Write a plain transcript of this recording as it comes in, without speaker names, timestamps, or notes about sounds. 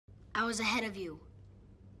I was ahead of you.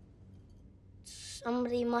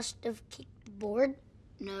 Somebody must have kicked the board.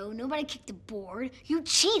 No, nobody kicked the board. You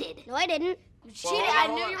cheated. No, I didn't. You cheated. I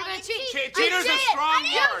knew you were going to cheat. Cheater's a strong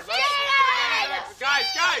word. Cheated!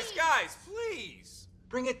 Guys, please.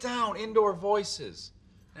 Bring it down. Indoor voices.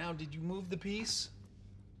 Now, did you move the piece?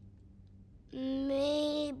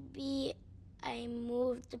 Maybe I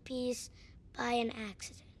moved the piece by an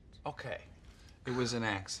accident. Okay. It was an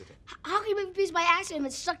accident. How can you move a piece by accident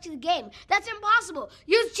and stuck to the game? That's impossible.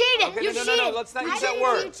 You cheated. Okay, You no, cheated. let's not use that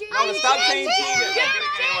word. No, stop saying cheated.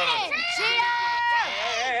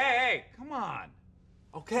 Hey, come on.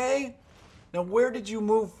 Okay? Now, where did you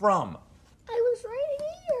move from? I was right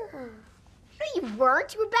here. No, you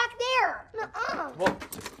weren't. You were back there. Nuh-uh. Well,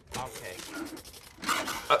 okay.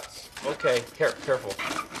 Okay, careful.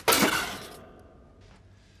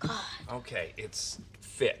 God. Okay, it's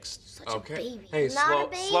fixed. Such a baby. Hey, Not a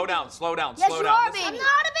baby. slow down. Yes, slow you down. are a baby. I'm not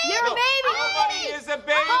a baby. You're a baby. Nobody is a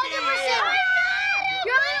baby here.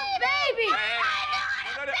 You're a baby.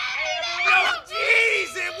 No,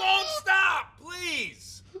 jeez, it won't stop.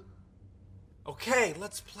 Please. Okay,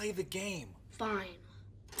 let's play the game. Fine.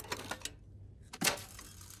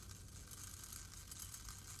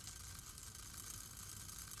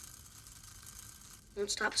 Don't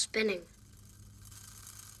stop spinning.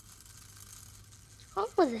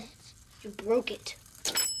 What's wrong with it? You broke it.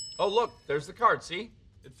 Oh, look, there's the card, see?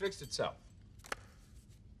 It fixed itself.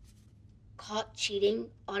 Caught cheating,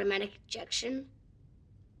 automatic ejection.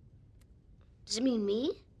 Does it mean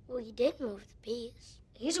me? Well, you did move the piece.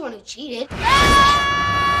 He's the one who cheated.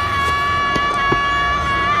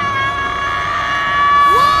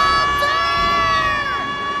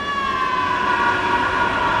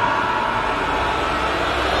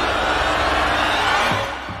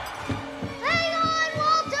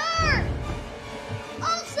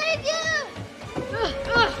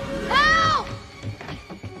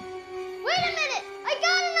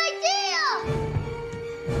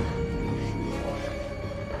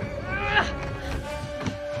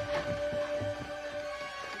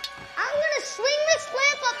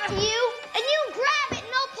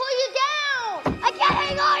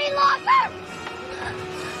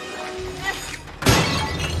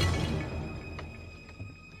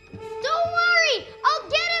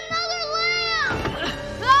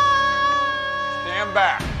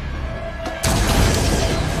 Back.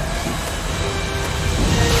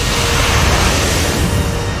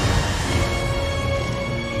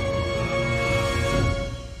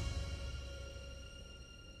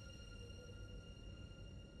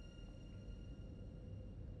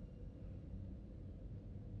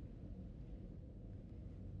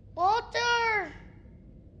 Walter!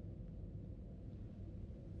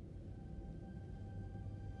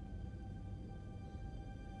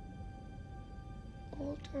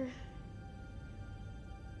 Walter.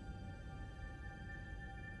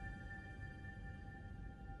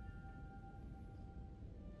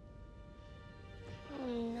 Oh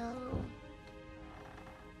no.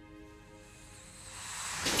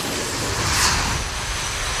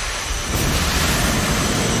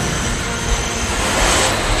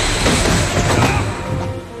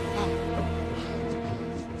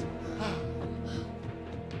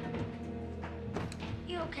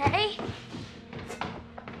 You okay?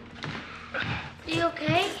 You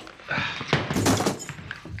okay?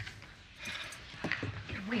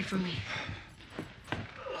 Get away from me.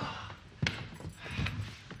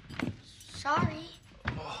 Sorry.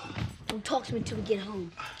 Don't talk to me till we get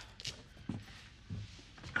home.